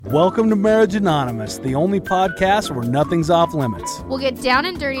Welcome to Marriage Anonymous, the only podcast where nothing's off limits. We'll get down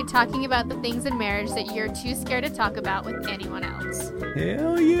and dirty talking about the things in marriage that you're too scared to talk about with anyone else.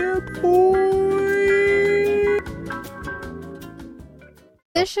 Hell yeah, boy!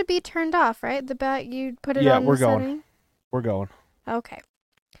 This should be turned off, right? The bat, you put it on. Yeah, we're the going. setting? We're going. Okay.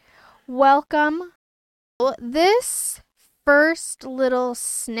 Welcome. This first little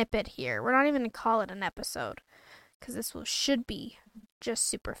snippet here, we're not even going to call it an episode, because this should be just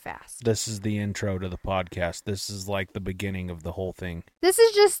super fast. This is the intro to the podcast. This is like the beginning of the whole thing. This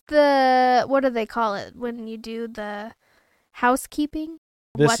is just the, what do they call it when you do the housekeeping?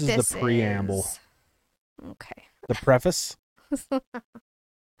 This is the preamble. Is. Okay. The preface?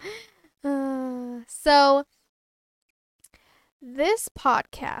 So, this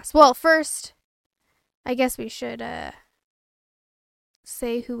podcast, well, first, I guess we should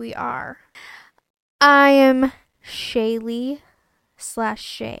say who we are. I am Shaylee/Shay.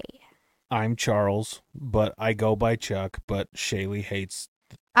 I'm Charles, but I go by Chuck, but Shaylee hates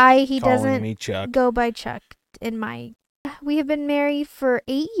He calling doesn't me Chuck. go by Chuck in my... We have been married for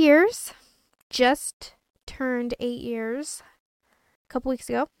 8 years. Just turned 8 years a couple weeks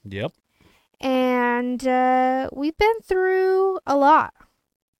ago. Yep. And we've been through a lot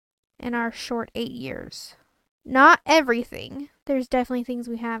in our short 8 years. Not everything. There's definitely things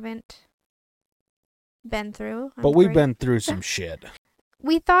we haven't been through. But we've been through some shit.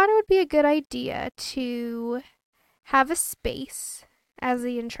 We thought it would be a good idea to have a space, as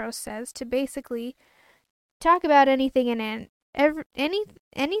the intro says, to basically talk about anything and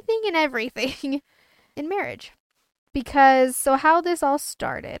anything and everything in marriage. Because, so how this all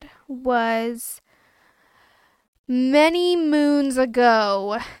started was many moons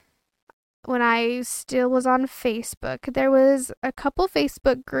ago when I still was on Facebook. There was a couple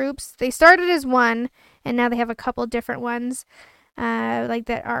Facebook groups. They started as one, and now they have a couple different ones like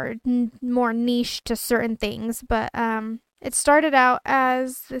that are more niche to certain things. But it started out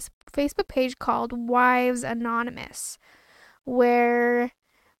as this Facebook page called Wives Anonymous, where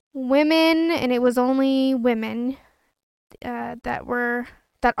women, and it was only women that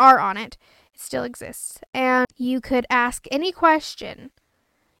are on it. It still exists, and you could ask any question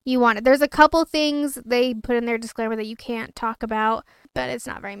you wanted. There's a couple things they put in their disclaimer that you can't talk about, but it's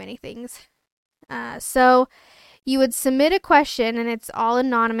not very many things. So you would submit a question, and it's all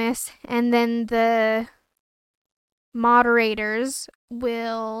anonymous, and then the moderators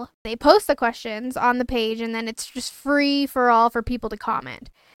they post the questions on the page, and then it's just free for all for people to comment.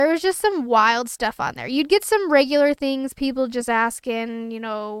 There was just some wild stuff on there. You'd get some regular things, people just asking,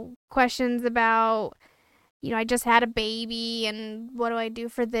 questions about, I just had a baby and what do I do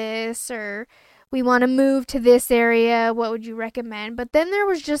for this? Or we want to move to this area. What would you recommend? But then there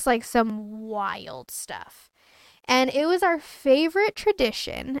was just like some wild stuff. And it was our favorite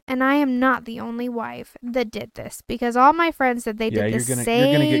tradition, and I am not the only wife that did this, because all my friends said they did the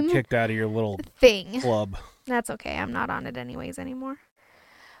same you're gonna get kicked out of your little thing. Club. That's okay. I'm not on it anyways anymore.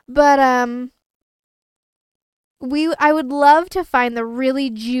 But I would love to find the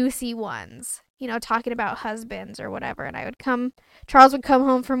really juicy ones, talking about husbands or whatever, and Charles would come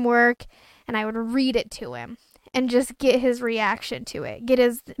home from work, and I would read it to him and just get his reaction to it, get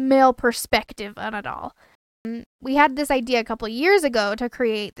his male perspective on it all. We had this idea a couple of years ago to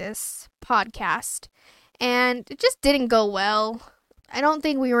create this podcast, and it just didn't go well. I don't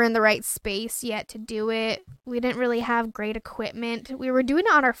think we were in the right space yet to do it. We didn't really have great equipment. We were doing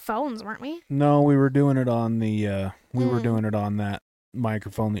it on our phones, weren't we? No, we were doing it on the we were doing it on that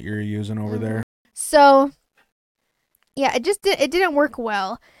microphone that you're using over there. So, yeah, it didn't work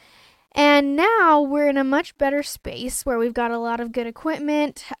well. And now we're in a much better space where we've got a lot of good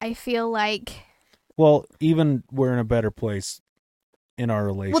equipment. I feel like... Well, even we're in a better place in our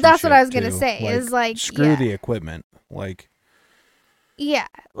relationship. Well, that's what I was going to too. say. Is like, screw the equipment. Like, yeah,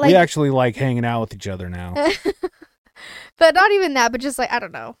 we actually like hanging out with each other now. But not even that, but just like, I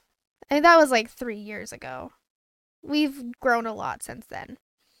don't know. And that was like 3 years ago. We've grown a lot since then.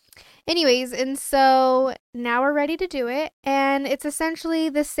 Anyways, and so now we're ready to do it, and it's essentially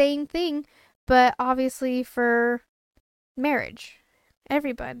the same thing, but obviously for marriage.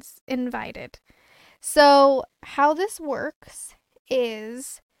 Everybody's invited. So how this works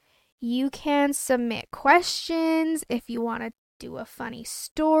is you can submit questions if you want to do a funny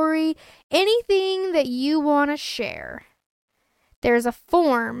story, anything that you want to share. There's a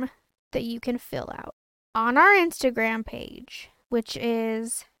form that you can fill out on our Instagram page, which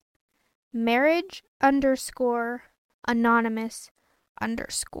is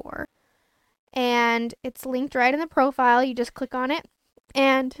marriage_anonymous_. And it's linked right in the profile. You just click on it.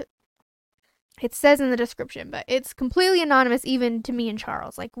 And It says in the description, but it's completely anonymous even to me and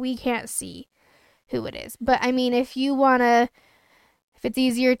Charles. Like, we can't see who it is. But, I mean, if you want to, if it's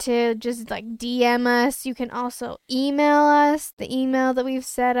easier to just, like, DM us, you can also email us. The email that we've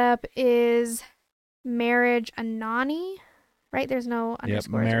set up is marriageanony, right? There's no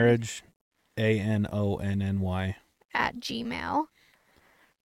underscores. Yep, marriage, ANONNY. @gmail.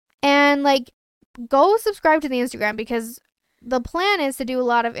 And, like, go subscribe to the Instagram because the plan is to do a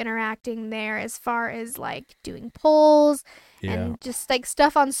lot of interacting there as far as, like, doing polls and just, like,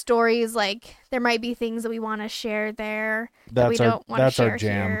 stuff on stories. Like, there might be things that we want to share there that we don't want to share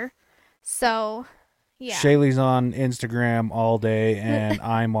here. So, yeah. Shaylee's on Instagram all day, and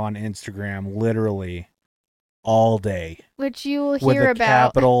I'm on Instagram literally all day. Which you will with hear a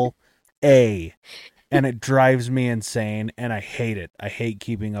about. Capital A. And it drives me insane, and I hate it. I hate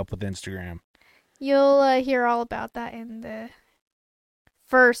keeping up with Instagram. You'll hear all about that in the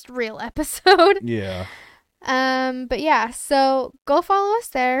first real episode. Yeah. But yeah, so go follow us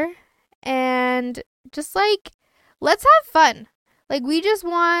there and just, like, let's have fun. Like, we just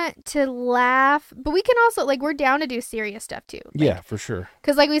want to laugh, but we can also, like, we're down to do serious stuff too. Like, Yeah, for sure.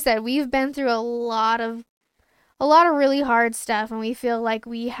 because, like we said, we've been through a lot of really hard stuff, and we feel like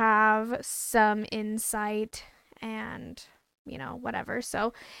we have some insight and, you know, whatever.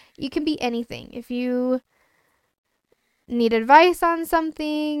 So you can be anything. If you need advice on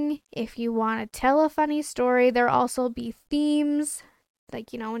something, if you want to tell a funny story, there'll also be themes,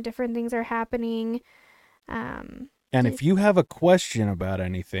 like, you know, when different things are happening. And if you have a question about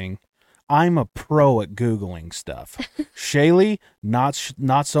anything, I'm a pro at Googling stuff. Shaylee, not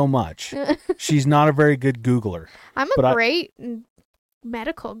so much. She's not a very good Googler. I'm a great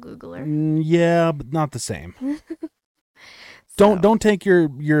medical Googler. Yeah, but not the same. Don't take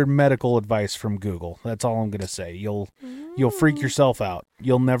your medical advice from Google. That's all I'm gonna say. You'll freak yourself out.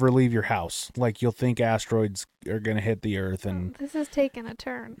 You'll never leave your house. Like, you'll think asteroids are gonna hit the Earth, and this is taking a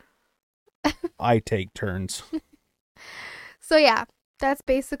turn. I take turns. So yeah, that's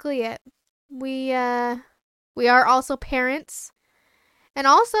basically it. We are also parents, and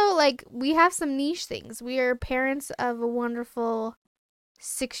also, like, we have some niche things. We are parents of a wonderful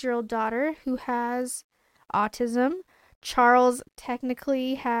 6-year-old daughter who has autism. Charles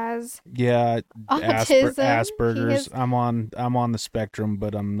technically has autism. Asperger's. Has, I'm on the spectrum,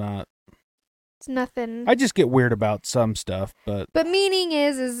 but I'm not. It's nothing. I just get weird about some stuff, but meaning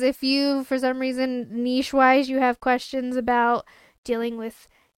is if you, for some reason, niche wise, you have questions about dealing with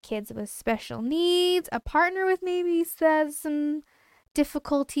kids with special needs, a partner with maybe some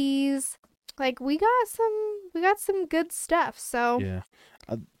difficulties, like, we got some good stuff. So yeah.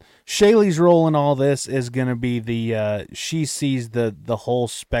 Shaylee's role in all this is going to be she sees the whole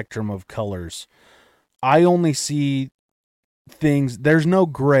spectrum of colors. I only see things, there's no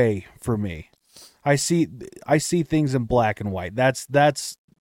gray for me. I see things in black and white. That's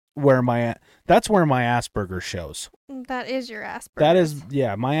where my Asperger shows. That is your Asperger. That is,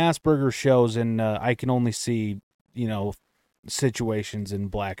 yeah, my Asperger shows, and I can only see, you know, situations in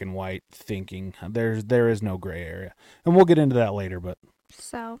black and white thinking. There is no gray area. And we'll get into that later, but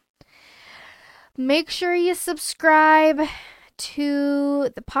so make sure you subscribe to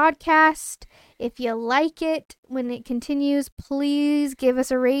the podcast. If you like it when it continues, please give us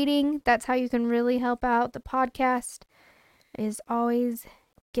a rating. That's how you can really help out the podcast, is always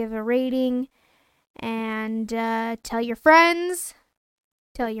give a rating, and tell your friends,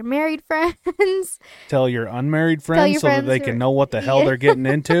 tell your married friends, tell your unmarried friends, so that they can know what the hell they're getting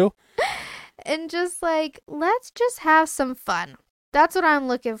into. And just, like, let's just have some fun. That's what I'm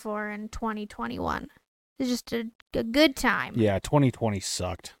looking for in 2021. It's just a good time. Yeah, 2020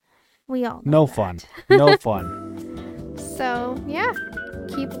 sucked. We all know no that. Fun. No fun. So, yeah,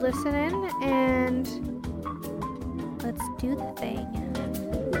 keep listening, and let's do the thing.